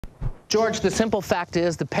George, the simple fact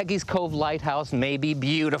is the Peggy's Cove Lighthouse may be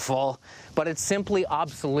beautiful, but it's simply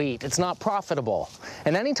obsolete. It's not profitable.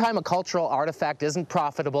 And anytime a cultural artifact isn't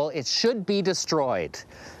profitable, it should be destroyed.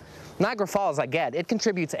 Niagara Falls, I get, it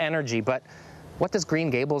contributes energy, but what does Green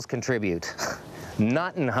Gables contribute?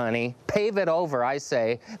 Nothing, honey. Pave it over, I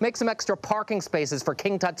say. Make some extra parking spaces for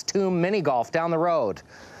King Tut's Tomb mini golf down the road.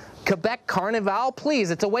 Quebec Carnival,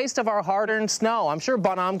 please, it's a waste of our hard-earned snow. I'm sure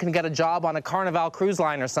Bonhomme can get a job on a Carnival cruise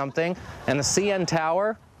line or something. And the CN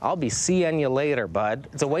Tower, I'll be seeing you later, bud.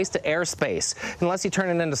 It's a waste of airspace, unless you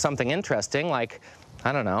turn it into something interesting, like,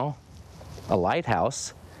 I don't know, a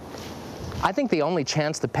lighthouse. I think the only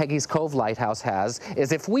chance the Peggy's Cove Lighthouse has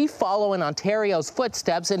is if we follow in Ontario's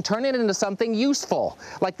footsteps and turn it into something useful,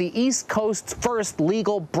 like the East Coast's first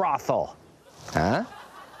legal brothel. Huh?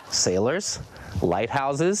 Sailors?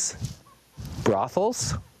 Lighthouses?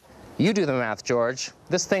 Brothels? You do the math, George.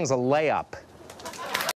 This thing's a layup.